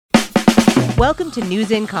Welcome to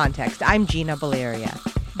News in Context. I'm Gina Valeria.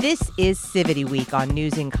 This is Civity Week on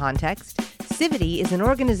News in Context. Civity is an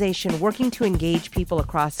organization working to engage people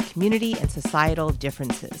across community and societal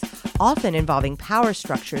differences, often involving power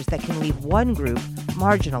structures that can leave one group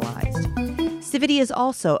marginalized. Civity is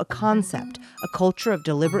also a concept, a culture of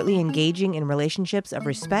deliberately engaging in relationships of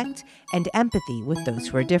respect and empathy with those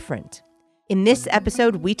who are different. In this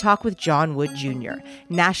episode, we talk with John Wood Jr.,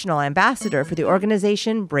 National Ambassador for the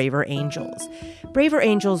organization Braver Angels. Braver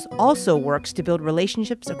Angels also works to build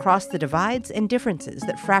relationships across the divides and differences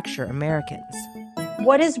that fracture Americans.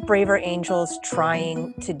 What is Braver Angels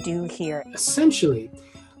trying to do here? Essentially,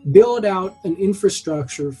 build out an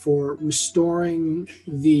infrastructure for restoring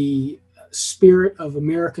the spirit of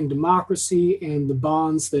American democracy and the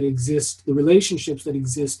bonds that exist, the relationships that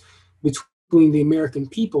exist between the American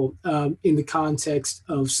people in the context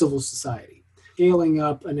of civil society, scaling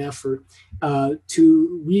up an effort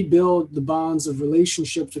to rebuild the bonds of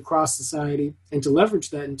relationships across society and to leverage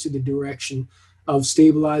that into the direction of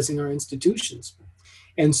stabilizing our institutions.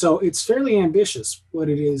 And so it's fairly ambitious what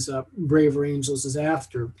it is Braver Angels is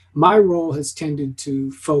after. My role has tended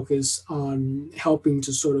to focus on helping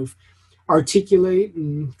to sort of articulate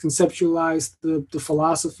and conceptualize the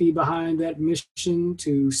philosophy behind that mission,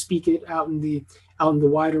 to speak it out in the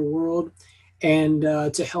wider world, and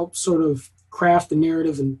to help sort of craft the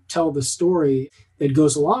narrative and tell the story that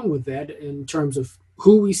goes along with that in terms of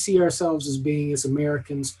who we see ourselves as being as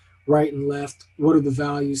Americans, right and left. What are the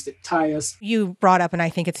values that tie us? You brought up, and I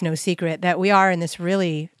think it's no secret, that we are in this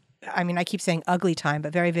really, I keep saying ugly time,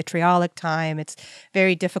 but very vitriolic time. It's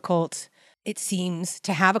very difficult, it seems,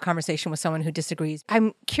 to have a conversation with someone who disagrees.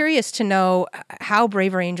 I'm curious to know how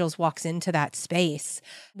Braver Angels walks into that space.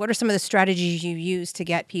 What are some of the strategies you use to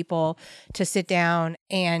get people to sit down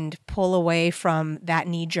and pull away from that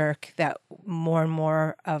knee-jerk that more and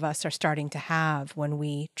more of us are starting to have when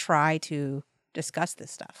we try to discuss this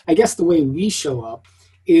stuff? I guess the way we show up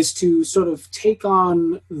is to sort of take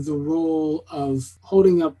on the role of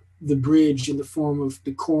holding up the bridge in the form of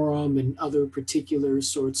decorum and other particular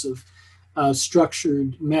sorts of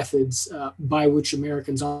structured methods by which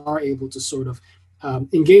Americans are able to sort of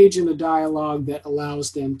engage in a dialogue that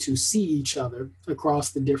allows them to see each other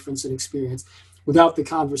across the difference in experience without the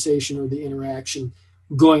conversation or the interaction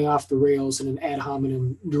going off the rails in an ad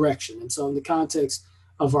hominem direction. And so in the context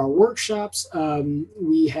of our workshops,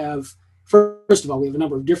 we have, first of all, we have a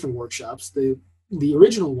number of different workshops. The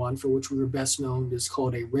original one, for which we were best known, is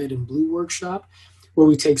called a Red and Blue workshop, where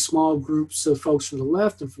we take small groups of folks from the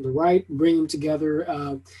left and from the right, bring them together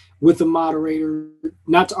with a moderator,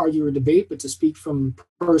 not to argue or debate, but to speak from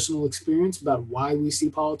personal experience about why we see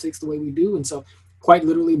politics the way we do. And so quite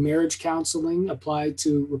literally marriage counseling applied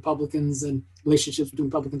to Republicans and relationships between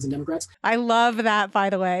Republicans and Democrats. I love that, by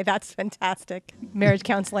the way. That's fantastic. Marriage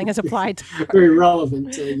counseling is applied to very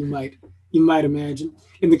relevant, you might imagine.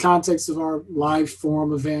 In the context of our live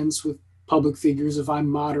forum events with public figures, if I'm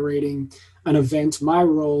moderating an event, my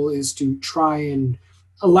role is to try and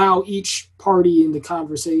allow each party in the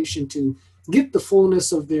conversation to get the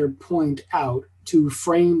fullness of their point out, to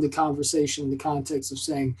frame the conversation in the context of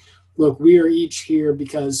saying, look, we are each here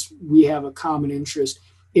because we have a common interest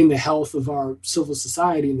in the health of our civil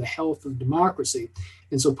society and the health of democracy.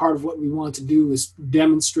 And so part of what we want to do is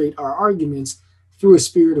demonstrate our arguments through a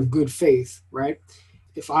spirit of good faith, right?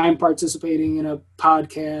 If I'm participating in a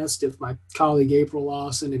podcast, if my colleague April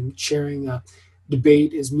Lawson and chairing a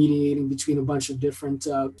debate is mediating between a bunch of different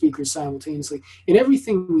speakers simultaneously, in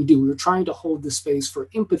everything we do, we're trying to hold the space for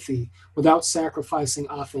empathy without sacrificing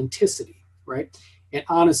authenticity, right? And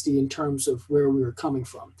honesty in terms of where we were coming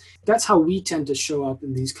from. That's how we tend to show up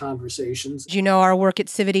in these conversations. You know, our work at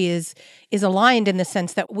Civity is aligned in the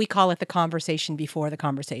sense that we call it the conversation before the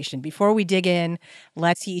conversation. Before we dig in,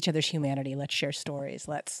 let's see each other's humanity. Let's share stories.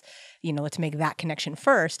 Let's make that connection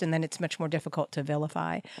first, and then it's much more difficult to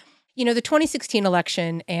vilify. You know, the 2016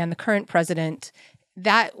 election and the current president,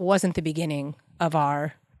 that wasn't the beginning of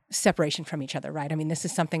our separation from each other, right? I mean, this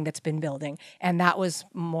is something that's been building, and that was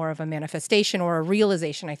more of a manifestation or a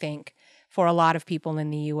realization, I think, for a lot of people in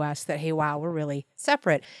the U.S. that, hey, wow, we're really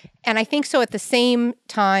separate. And I think so at the same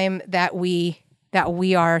time that we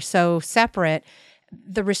are so separate,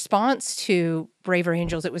 the response to Braver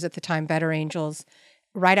Angels, it was at the time Better Angels,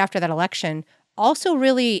 right after that election, also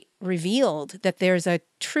really revealed that there's a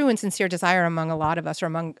true and sincere desire among a lot of us, or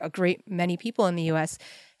among a great many people in the U.S.,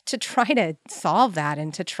 to try to solve that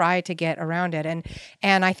and to try to get around it.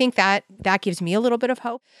 And I think that gives me a little bit of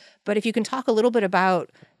hope. But if you can talk a little bit about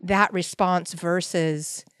that response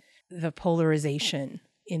versus the polarization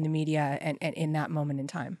in the media and in that moment in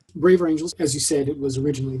time? Braver Angels, as you said, it was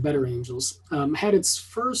originally Better Angels, had its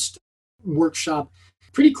first workshop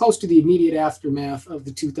pretty close to the immediate aftermath of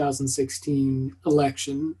the 2016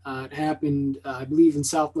 election. It happened, I believe, in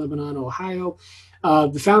South Lebanon, Ohio.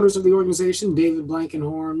 The founders of the organization, David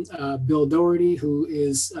Blankenhorn, Bill Doherty, who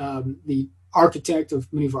is the architect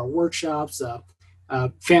of many of our workshops,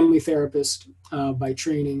 family therapist by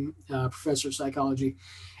training, professor of psychology,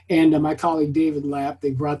 and my colleague David Lapp.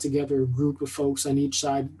 They brought together a group of folks on each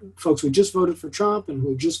side, folks who had just voted for Trump and who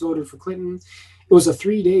had just voted for Clinton. It was a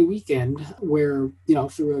 3-day weekend where,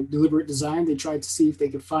 through a deliberate design, they tried to see if they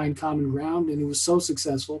could find common ground. And it was so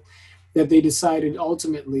successful that they decided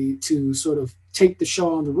ultimately to sort of take the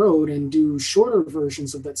show on the road and do shorter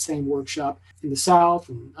versions of that same workshop in the South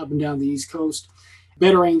and up and down the East Coast.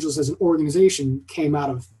 Better Angels as an organization came out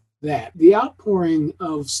of that. The outpouring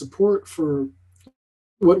of support for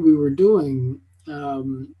what we were doing,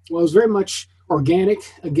 it was very much organic.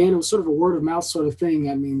 Again, it was sort of a word of mouth sort of thing.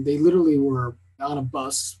 I mean, they literally were on a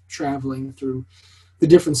bus traveling through the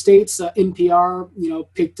different states. NPR,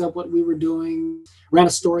 picked up what we were doing, ran a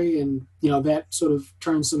story, and, that sort of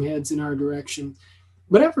turned some heads in our direction.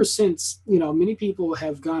 But ever since, many people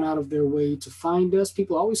have gone out of their way to find us.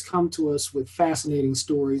 People always come to us with fascinating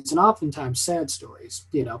stories and oftentimes sad stories,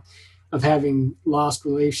 of having lost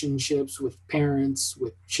relationships with parents,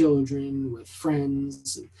 with children, with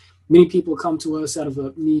friends. Many people come to us out of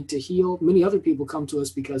a need to heal. Many other people come to us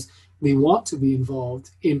because they want to be involved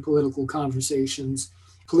in political conversations,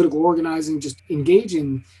 political organizing, just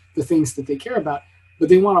engaging the things that they care about, but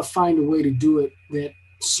they want to find a way to do it that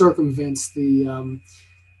circumvents the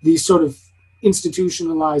sort of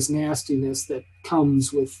institutionalized nastiness that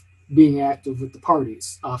comes with being active with the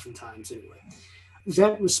parties, oftentimes anyway.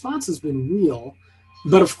 That response has been real,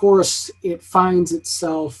 but of course it finds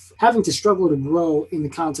itself having to struggle to grow in the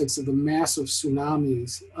context of the massive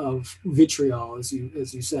tsunamis of vitriol, as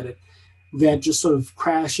you said it, that just sort of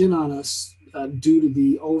crash in on us due to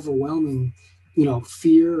the overwhelming,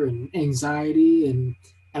 fear and anxiety and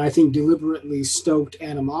I think deliberately stoked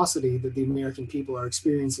animosity that the American people are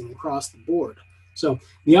experiencing across the board. So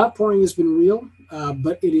the outpouring has been real,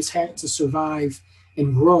 but it has had to survive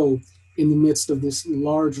and grow in the midst of this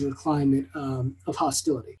larger climate of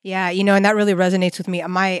hostility. Yeah, and that really resonates with me.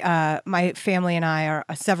 My family and I are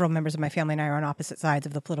several members of my family and I are on opposite sides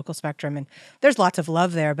of the political spectrum, and there's lots of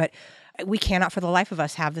love there, but we cannot for the life of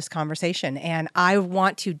us have this conversation. And I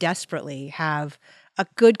want to desperately have a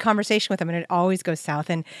good conversation with them, and it always goes south.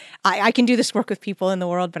 And I can do this work with people in the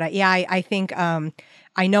world, but I think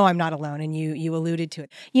I know I'm not alone, and you alluded to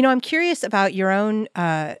it. I'm curious about your own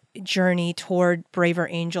journey toward Braver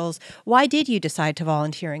Angels. Why did you decide to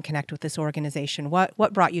volunteer and connect with this organization?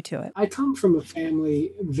 What brought you to it? I come from a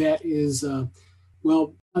family that is, so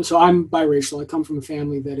I'm biracial. I come from a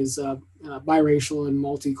family that is biracial and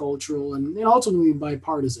multicultural and ultimately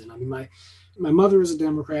bipartisan. I mean, my mother is a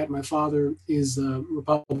Democrat. My father is a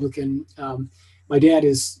Republican. My dad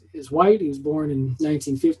is white. He was born in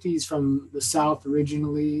 1950s from the South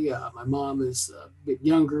originally. My mom is a bit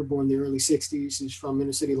younger, born in the early 60s. She's from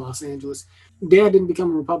inner city Los Angeles. Dad didn't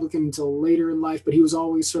become a Republican until later in life, but he was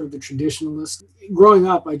always sort of the traditionalist. Growing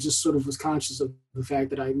up, I just sort of was conscious of the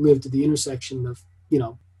fact that I lived at the intersection of,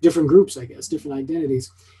 different groups, I guess, different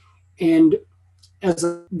identities. And as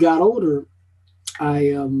I got older,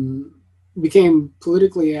 I became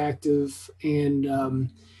politically active and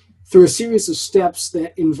through a series of steps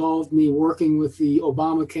that involved me working with the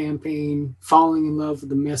Obama campaign, falling in love with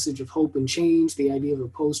the message of hope and change, the idea of a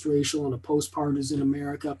post-racial and a post-partisan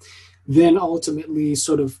America, then ultimately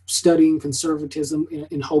sort of studying conservatism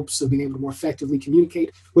in hopes of being able to more effectively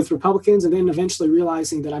communicate with Republicans, and then eventually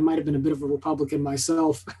realizing that I might have been a bit of a Republican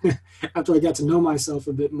myself after I got to know myself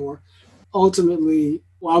a bit more. Ultimately,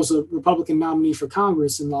 I was a Republican nominee for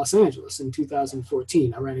Congress in Los Angeles in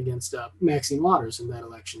 2014. I ran against Maxine Waters in that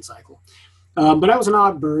election cycle. But I was an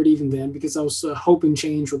odd bird even then because I was a hope and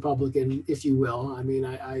change Republican, if you will. I mean,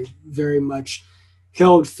 I very much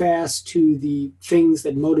held fast to the things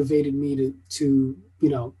that motivated me to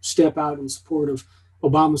step out in support of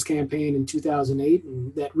Obama's campaign in 2008.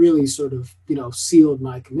 And that really sort of, sealed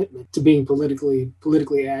my commitment to being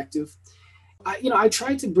politically active. I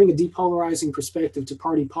tried to bring a depolarizing perspective to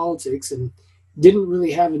party politics and didn't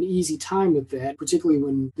really have an easy time with that, particularly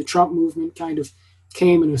when the Trump movement kind of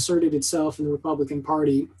came and asserted itself in the Republican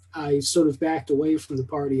Party. I sort of backed away from the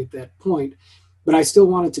party at that point, but I still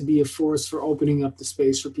wanted to be a force for opening up the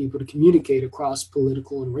space for people to communicate across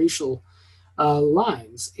political and racial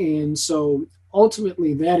lines. And so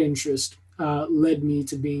ultimately that interest led me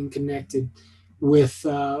to being connected with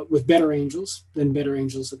Better Angels, then Better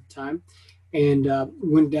Angels at the time, and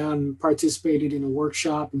went down and participated in a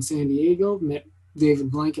workshop in San Diego. Met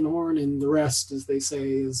David Blankenhorn, and the rest, as they say,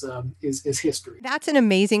 is history. That's an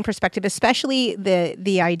amazing perspective, especially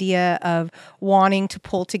the idea of wanting to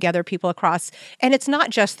pull together people across. And it's not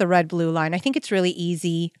just the red blue line. I think it's really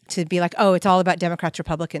easy to be like, oh, it's all about Democrats,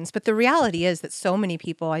 Republicans. But the reality is that so many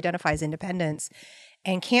people identify as independents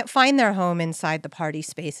and can't find their home inside the party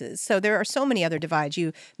spaces. So there are so many other divides.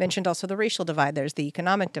 You mentioned also the racial divide. There's the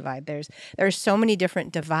economic divide. There's so many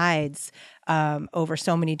different divides over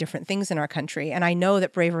so many different things in our country. And I know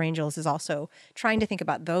that Braver Angels is also trying to think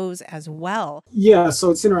about those as well. Yeah, so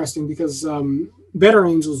it's interesting because Better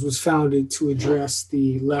Angels was founded to address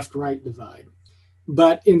the left-right divide.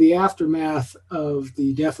 But in the aftermath of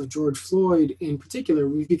the death of George Floyd in particular,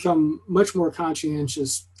 we've become much more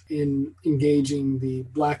conscientious in engaging the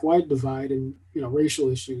black-white divide and racial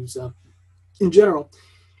issues in general.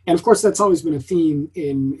 And of course, that's always been a theme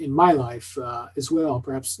in my life as well,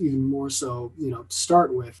 perhaps even more so, to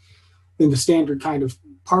start with, than the standard kind of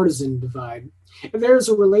partisan divide. And there's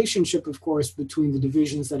a relationship, of course, between the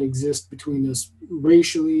divisions that exist between us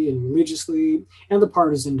racially and religiously and the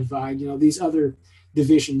partisan divide. These other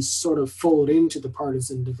divisions sort of fold into the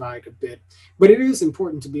partisan divide a bit. But it is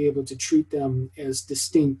important to be able to treat them as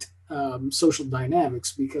distinct social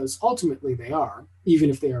dynamics because ultimately they are, even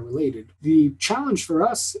if they are related. The challenge for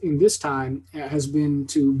us in this time has been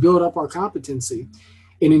to build up our competency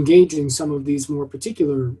in engaging some of these more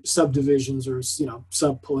particular subdivisions or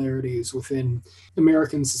subpolarities within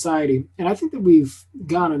American society. And I think that we've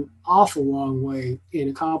gone an awful long way in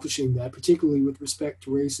accomplishing that, particularly with respect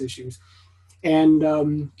to race issues. And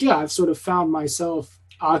I've sort of found myself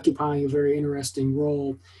occupying a very interesting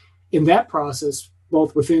role in that process,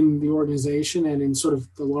 both within the organization and in sort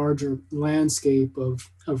of the larger landscape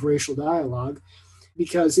of racial dialogue,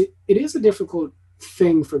 because it is a difficult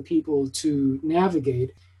thing for people to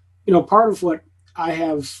navigate. Part of what I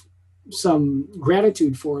have some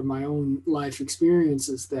gratitude for in my own life experience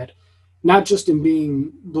is that not just in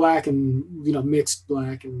being Black and, mixed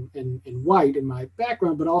Black and white in my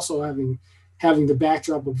background, but also having the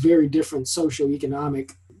backdrop of very different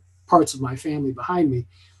socioeconomic parts of my family behind me,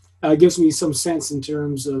 gives me some sense in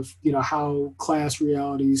terms of, how class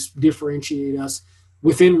realities differentiate us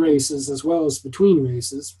within races as well as between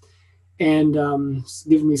races, and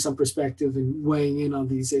giving me some perspective and weighing in on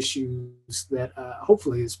these issues that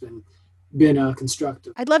hopefully has been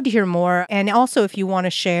constructive. I'd love to hear more. And also, if you want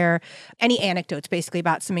to share any anecdotes basically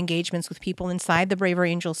about some engagements with people inside the Braver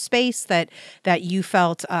Angels space that you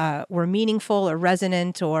felt were meaningful or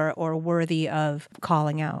resonant or worthy of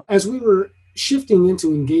calling out. As we were shifting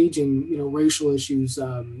into engaging, racial issues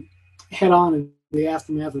head on in the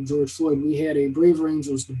aftermath of George Floyd, we had a Braver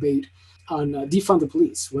Angels debate on defund the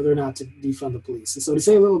police, whether or not to defund the police. And so to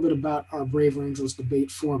say a little bit about our Braver Angels debate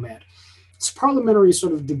format, it's a parliamentary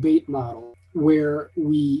sort of debate model where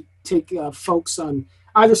we take folks on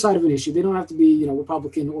either side of an issue. They don't have to be,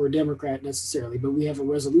 Republican or Democrat necessarily, but we have a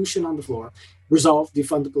resolution on the floor, resolve,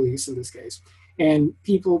 defund the police in this case. And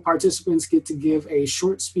participants get to give a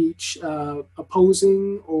short speech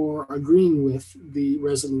opposing or agreeing with the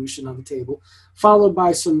resolution on the table, followed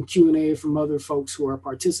by some Q&A from other folks who are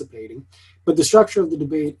participating. But the structure of the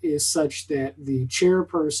debate is such that the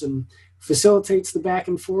chairperson facilitates the back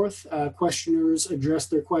and forth. Questioners address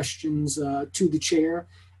their questions to the chair.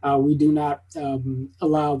 We do not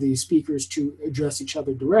allow the speakers to address each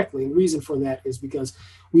other directly. And the reason for that is because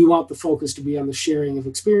we want the focus to be on the sharing of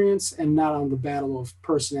experience and not on the battle of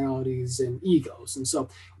personalities and egos. And so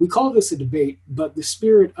we call this a debate, but the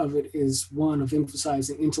spirit of it is one of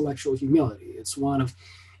emphasizing intellectual humility. It's one of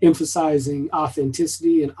emphasizing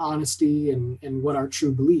authenticity and honesty and what our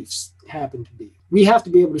true beliefs happen to be. We have to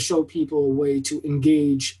be able to show people a way to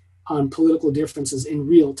engage on political differences in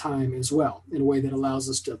real time as well, in a way that allows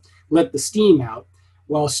us to let the steam out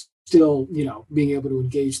while still, being able to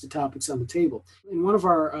engage the topics on the table. In one of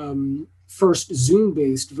our first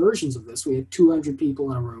Zoom-based versions of this, we had 200 people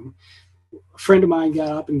in a room. A friend of mine got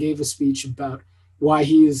up and gave a speech about why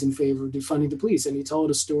he is in favor of defunding the police. And he told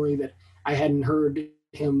a story that I hadn't heard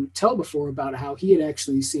him tell before about how he had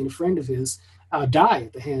actually seen a friend of his die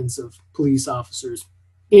at the hands of police officers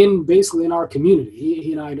basically in our community.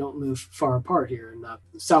 He and I don't live far apart here in the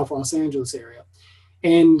South Los Angeles area.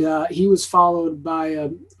 And he was followed by a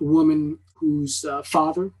woman whose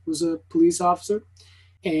father was a police officer.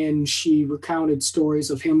 And she recounted stories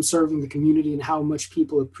of him serving the community and how much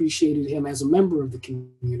people appreciated him as a member of the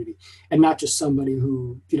community and not just somebody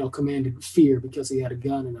who, commanded fear because he had a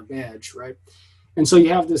gun and a badge, right? And so you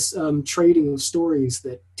have this trading of stories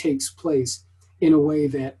that takes place. in a way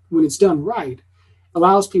that, when it's done right,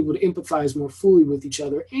 allows people to empathize more fully with each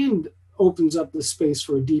other and opens up the space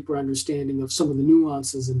for a deeper understanding of some of the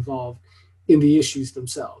nuances involved in the issues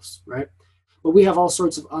themselves, right? But we have all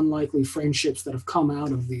sorts of unlikely friendships that have come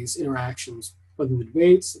out of these interactions, whether in the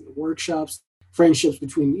debates, in the workshops, friendships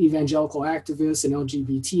between evangelical activists and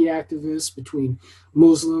LGBT activists, between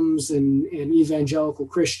Muslims and evangelical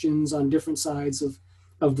Christians on different sides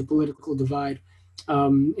of the political divide.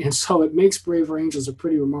 And so it makes Braver Angels a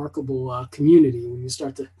pretty remarkable community when you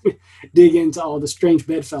start to dig into all the strange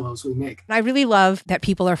bedfellows we make. I really love that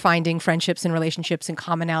people are finding friendships and relationships and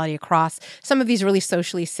commonality across some of these really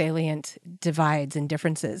socially salient divides and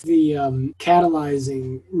differences. The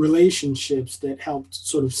catalyzing relationships that helped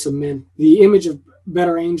sort of cement the image of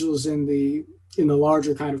Better Angels in the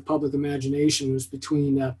larger kind of public imagination was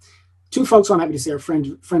between two folks who I'm happy to say are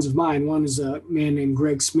friends of mine. One is a man named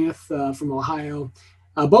Greg Smith from Ohio,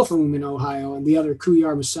 both of them in Ohio, and the other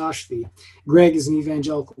Kuyar Musashvi. Greg is an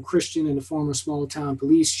evangelical Christian and a former small-town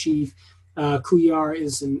police chief. Kuyar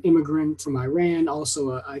is an immigrant from Iran,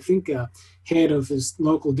 also, I think, head of his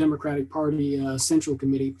local Democratic Party Central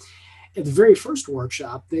Committee. At the very first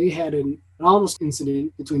workshop, they had an almost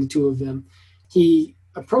incident between the two of them. He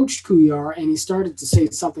approached Kuyar and he started to say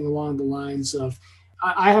something along the lines of,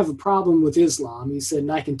 I have a problem with Islam. He said,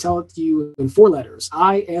 and I can tell it to you in 4 letters,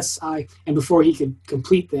 I-S-I. And before he could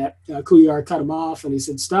complete that, Kuyar cut him off and he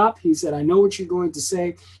said, stop. He said, I know what you're going to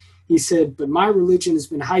say. He said, but my religion has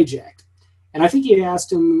been hijacked. And I think he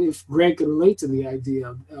asked him if Greg could relate to the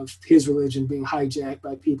idea of his religion being hijacked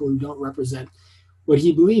by people who don't represent what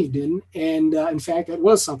he believed in. And in fact, that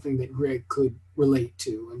was something that Greg could relate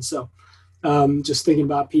to. And so just thinking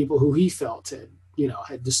about people who he felt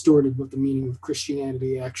had distorted what the meaning of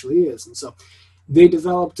Christianity actually is. And so they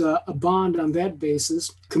developed a bond on that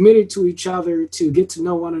basis, committed to each other to get to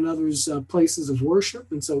know one another's places of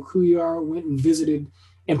worship. And so Kuyar went and visited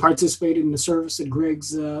and participated in the service at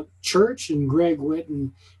Greg's church, and Greg went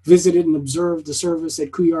and visited and observed the service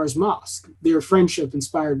at Kuyar's mosque. Their friendship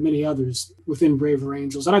inspired many others within Braver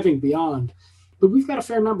Angels, and I think beyond. But we've got a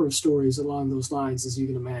fair number of stories along those lines, as you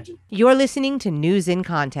can imagine. You're listening to News in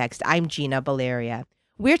Context. I'm Gina Valeria.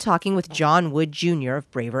 We're talking with John Wood Jr. of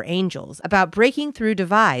Braver Angels about breaking through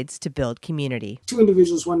divides to build community. 2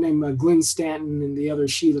 individuals, one named Glenn Stanton and the other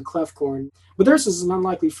Sheila Clefcorn. But theirs is an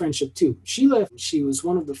unlikely friendship, too. Sheila, she was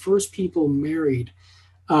one of the first people married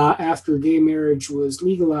after gay marriage was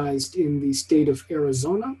legalized in the state of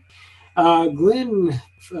Arizona. Glenn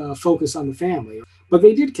focused on the family, but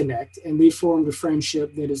they did connect, and they formed a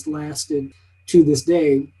friendship that has lasted to this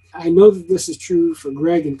day. I know that this is true for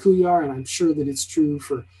Greg and Kuyar, and I'm sure that it's true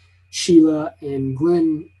for Sheila and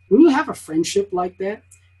Glenn. When you have a friendship like that,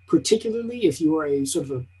 particularly if you are a sort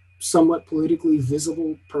of a somewhat politically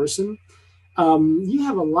visible person, you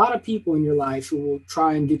have a lot of people in your life who will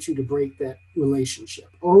try and get you to break that relationship,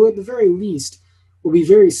 or at the very least will be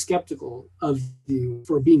very skeptical of you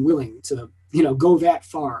for being willing to, go that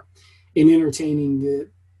far in entertaining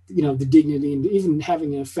the dignity and even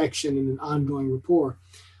having an affection and an ongoing rapport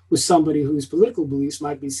with somebody whose political beliefs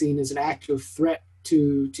might be seen as an active threat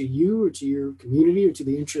to you or to your community or to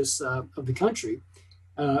the interests of the country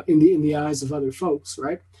in the eyes of other folks,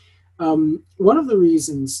 right? One of the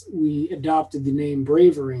reasons we adopted the name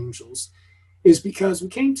Braver Angels is because we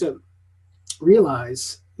came to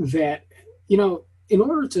realize that, in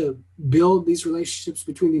order to build these relationships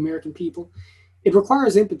between the American people, it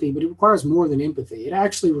requires empathy, but it requires more than empathy. It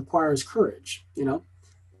actually requires courage,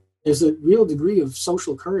 There's a real degree of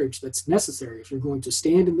social courage that's necessary if you're going to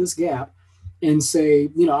stand in this gap and say,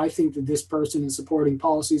 I think that this person is supporting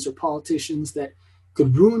policies or politicians that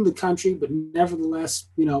could ruin the country, but nevertheless,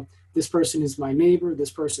 this person is my neighbor,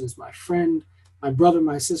 this person is my friend, my brother,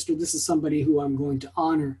 my sister. This is somebody who I'm going to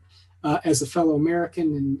honor as a fellow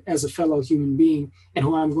American and as a fellow human being, and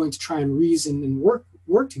who I'm going to try and reason and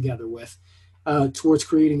work together with towards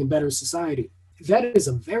creating a better society. That is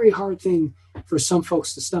a very hard thing for some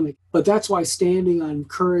folks to stomach, but that's why standing on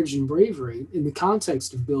courage and bravery in the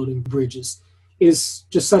context of building bridges is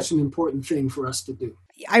just such an important thing for us to do.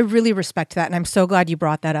 I really respect that, and I'm so glad you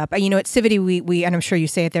brought that up. At Civity, we and I'm sure you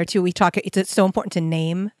say it there too, we talk, it's so important to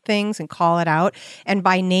name things and call it out. And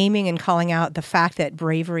by naming and calling out the fact that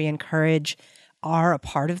bravery and courage are a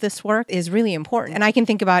part of this work is really important. And I can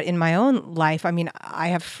think about in my own life, I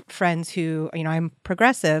have friends who, I'm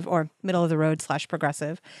progressive or middle of the road /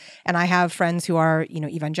 progressive. And I have friends who are,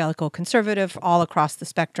 evangelical, conservative, all across the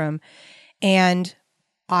spectrum. And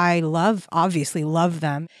I obviously love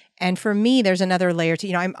them. And for me, there's another layer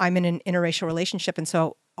to, I'm in an interracial relationship. And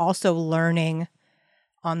so also learning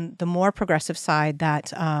on the more progressive side that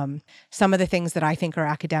some of the things that I think are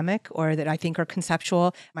academic or that I think are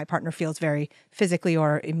conceptual, my partner feels very physically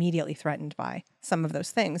or immediately threatened by some of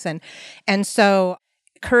those things. And so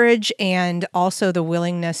courage and also the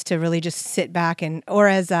willingness to really just sit back and, or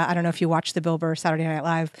as I don't know if you watch the Bill Burr Saturday Night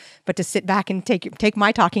Live, but to sit back and take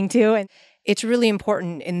my talking to. And it's really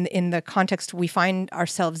important in the context we find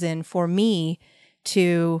ourselves in for me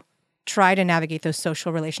to try to navigate those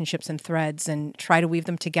social relationships and threads and try to weave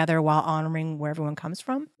them together while honoring where everyone comes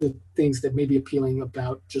from. The things that may be appealing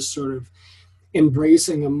about just sort of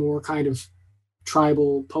embracing a more kind of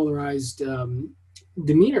tribal, polarized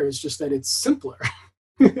demeanor is just that it's simpler,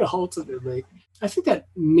 ultimately. I think that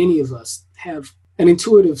many of us have an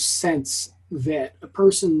intuitive sense that a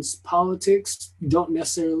person's politics don't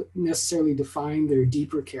necessarily define their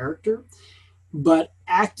deeper character. But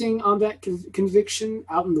acting on that conviction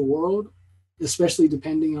out in the world, especially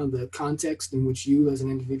depending on the context in which you as an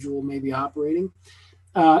individual may be operating,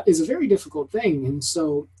 is a very difficult thing. And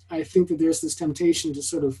so I think that there's this temptation to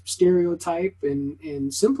sort of stereotype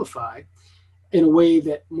and simplify in a way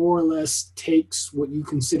that more or less takes what you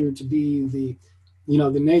consider to be the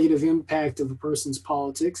negative impact of a person's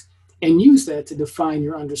politics and use that to define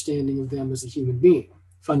your understanding of them as a human being,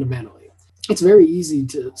 fundamentally. It's very easy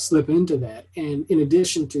to slip into that. And in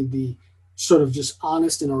addition to the sort of just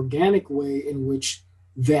honest and organic way in which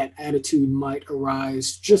that attitude might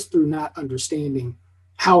arise just through not understanding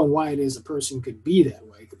how and why it is a person could be that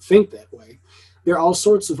way, could think that way, there are all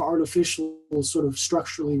sorts of artificial, sort of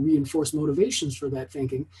structurally reinforced motivations for that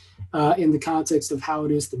thinking in the context of how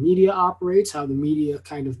it is the media operates, how the media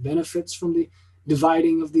kind of benefits from the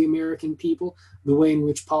dividing of the American people, the way in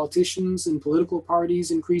which politicians and political parties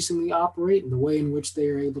increasingly operate, and the way in which they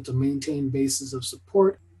are able to maintain bases of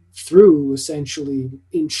support through essentially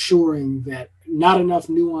ensuring that not enough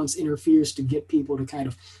nuance interferes to get people to kind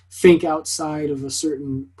of think outside of a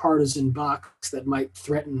certain partisan box that might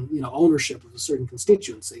threaten, ownership of a certain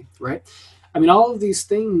constituency, right? I mean, all of these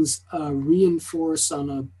things reinforce on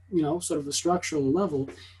a, sort of a structural level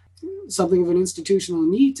something of an institutional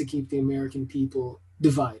need to keep the American people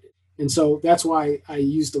divided. And so that's why I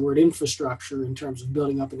use the word infrastructure in terms of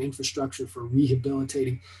building up an infrastructure for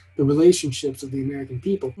rehabilitating the relationships of the American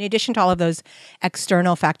people. In addition to all of those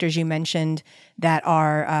external factors you mentioned that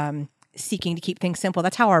are seeking to keep things simple,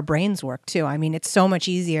 that's how our brains work too. I mean, it's so much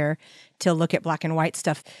easier to look at black and white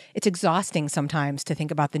stuff. It's exhausting sometimes to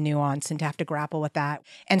think about the nuance and to have to grapple with that.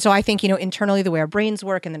 And so I think, internally the way our brains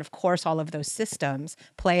work, and then of course all of those systems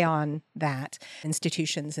play on that.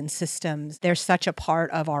 Institutions and systems, they're such a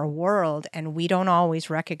part of our world, and we don't always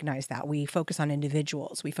recognize that. We focus on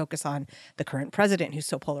individuals. We focus on the current president who's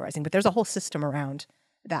so polarizing, but there's a whole system around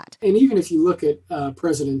that. And even if you look at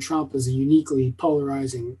President Trump as a uniquely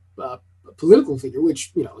polarizing political figure,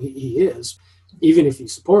 which, he is, even if you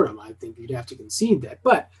support him, I think you'd have to concede that.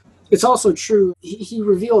 But it's also true, he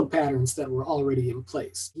revealed patterns that were already in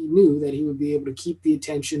place. He knew that he would be able to keep the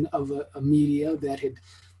attention of a media that had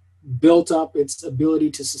built up its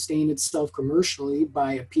ability to sustain itself commercially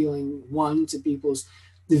by appealing, one, to people's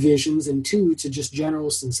divisions, and two, to just general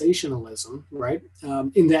sensationalism, right?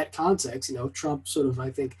 In that context, Trump sort of,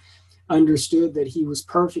 I think, understood that he was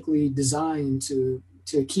perfectly designed to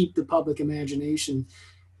keep the public imagination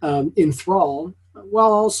in thrall,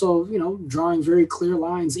 while also, drawing very clear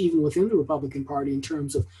lines even within the Republican Party in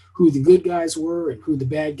terms of who the good guys were and who the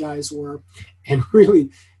bad guys were, and really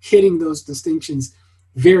hitting those distinctions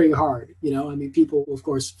very hard. People, of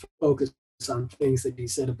course, focus on things that he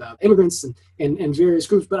said about immigrants and various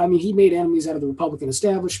groups, but he made enemies out of the Republican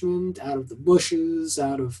establishment, out of the Bushes,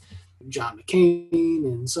 out of John McCain,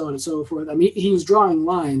 and so on and so forth. He was drawing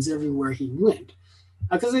lines everywhere he went.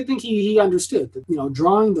 Because I think he understood that,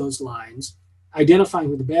 drawing those lines, identifying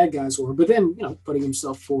who the bad guys were, but then, putting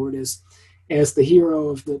himself forward as the hero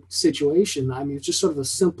of the situation. It's just sort of a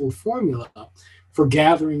simple formula for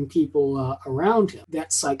gathering people around him.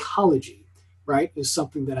 That psychology, right, is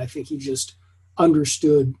something that I think he just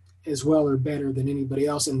understood as well or better than anybody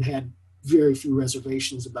else and had very few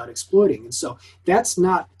reservations about exploiting. And so that's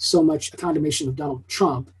not so much a condemnation of Donald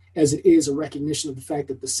Trump as it is a recognition of the fact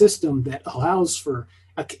that the system that allows for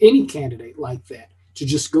any candidate like that to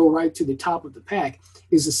just go right to the top of the pack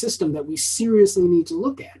is a system that we seriously need to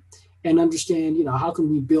look at and understand, how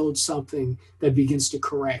can we build something that begins to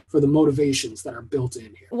correct for the motivations that are built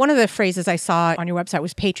in here. One of the phrases I saw on your website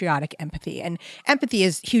was patriotic empathy. And empathy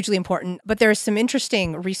is hugely important, but there's some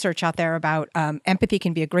interesting research out there about empathy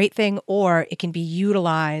can be a great thing or it can be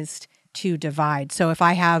utilized to divide. So if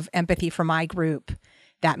I have empathy for my group,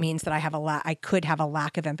 that means that I could have a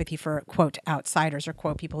lack of empathy for, quote, outsiders or,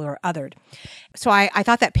 quote, people who are othered. So I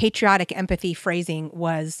thought that patriotic empathy phrasing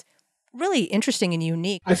was really interesting and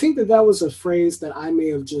unique. I think that was a phrase that I may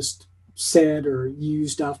have just said or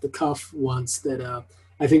used off the cuff once that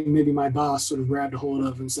I think maybe my boss sort of grabbed a hold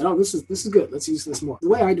of and said, oh, this is good. Let's use this more. The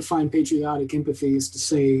way I define patriotic empathy is to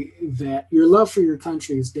say that your love for your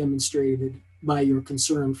country is demonstrated by your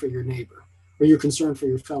concern for your neighbor or your concern for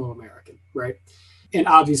your fellow American, right? And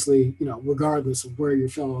obviously, regardless of where your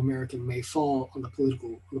fellow American may fall on the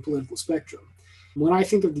political spectrum. When I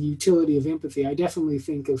think of the utility of empathy, I definitely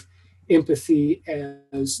think of empathy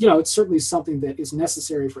as, it's certainly something that is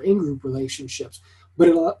necessary for in-group relationships, but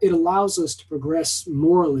it allows us to progress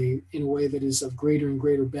morally in a way that is of greater and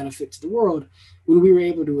greater benefit to the world when we were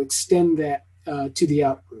able to extend that to the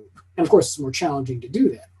out-group. And of course, it's more challenging to do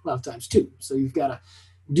that a lot of times too. So you've got to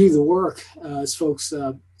do the work, as folks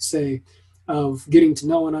say, of getting to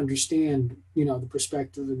know and understand, the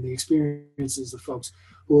perspective and the experiences of folks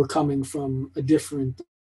who are coming from a different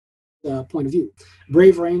point of view.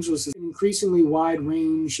 Braver Angels is an increasingly wide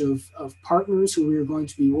range of partners who we are going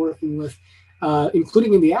to be working with,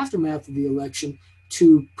 including in the aftermath of the election,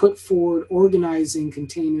 to put forward organizing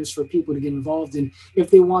containers for people to get involved in if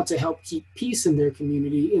they want to help keep peace in their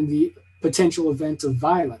community in the potential event of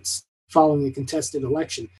violence following a contested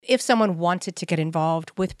election. If someone wanted to get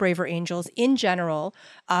involved with Braver Angels in general,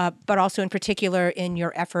 but also in particular in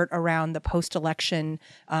your effort around the post-election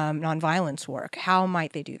nonviolence work, how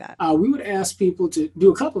might they do that? We would ask people to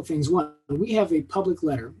do a couple of things. One, we have a public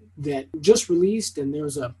letter that just released, and there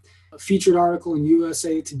was a featured article in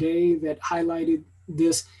USA Today that highlighted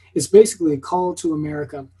this. It's basically a call to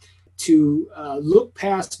America to look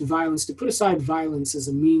past violence, to put aside violence as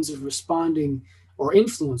a means of responding or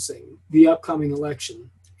influencing the upcoming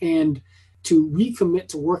election, and to recommit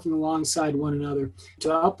to working alongside one another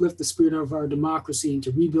to uplift the spirit of our democracy and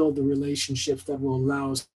to rebuild the relationships that will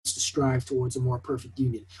allow us to strive towards a more perfect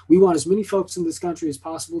union. We want as many folks in this country as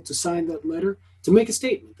possible to sign that letter to make a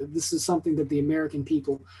statement that this is something that the American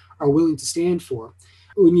people are willing to stand for.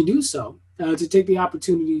 When you do so, to take the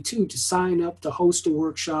opportunity to sign up to host a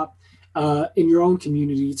workshop in your own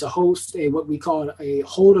community, to host what we call a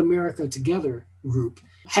Hold America Together group,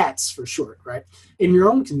 HATS for short, right? In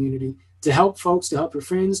your own community, to help folks, to help your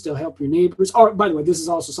friends, to help your neighbors. Or, by the way, this is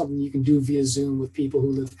also something you can do via Zoom with people who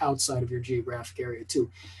live outside of your geographic area too.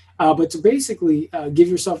 But to basically give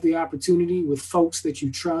yourself the opportunity with folks that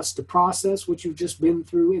you trust to process what you've just been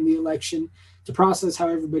through in the election, to process how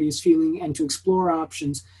everybody is feeling, and to explore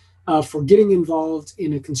options for getting involved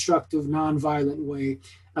in a constructive, nonviolent way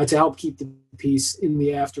to help keep the peace in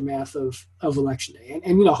the aftermath of Election Day.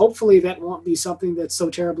 And hopefully that won't be something that's so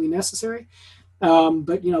terribly necessary.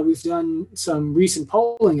 But we've done some recent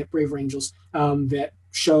polling at Braver Angels that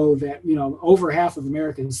show that, over half of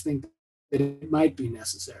Americans think that it might be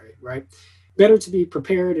necessary, right? Better to be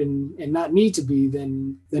prepared and not need to be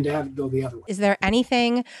than to have it go the other way. Is there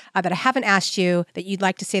anything that I haven't asked you that you'd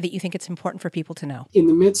like to say that you think it's important for people to know? In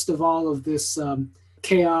the midst of all of this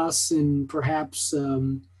chaos and perhaps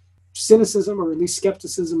cynicism or at least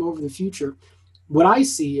skepticism over the future, what I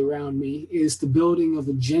see around me is the building of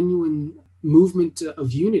a genuine movement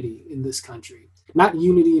of unity in this country. Not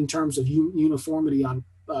unity in terms of uniformity on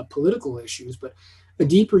political issues, but a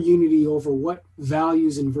deeper unity over what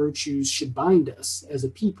values and virtues should bind us as a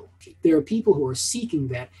people. There are people who are seeking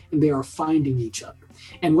that, and they are finding each other.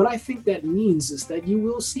 And what I think that means is that you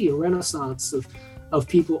will see a renaissance of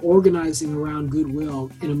people organizing around goodwill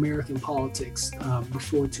in American politics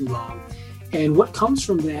before too long. And what comes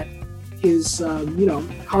from that is,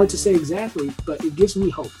 hard to say exactly, but it gives me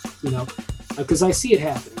hope, because I see it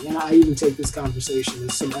happening. And I even take this conversation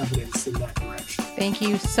as some evidence in that direction. Thank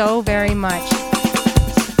you so very much.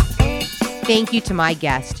 Thank you to my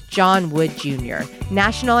guest, John Wood Jr.,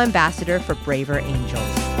 National Ambassador for Braver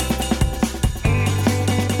Angels.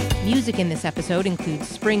 Music in this episode includes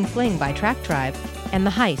Spring Fling by Track Tribe and The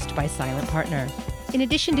Heist by Silent Partner. In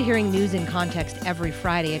addition to hearing News in Context every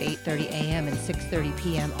Friday at 8:30 a.m. and 6:30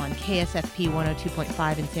 p.m. on KSFP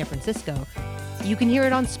 102.5 in San Francisco, you can hear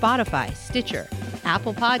it on Spotify, Stitcher,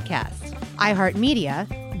 Apple Podcasts,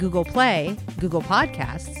 iHeartMedia, Google Play, Google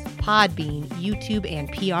Podcasts, Podbean, YouTube,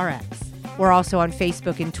 and PRX. We're also on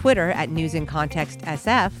Facebook and Twitter at News in Context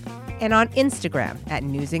SF and on Instagram at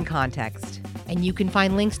News in Context. And you can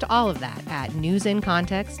find links to all of that at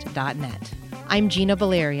newsincontext.net. I'm Gina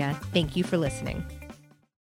Valeria. Thank you for listening.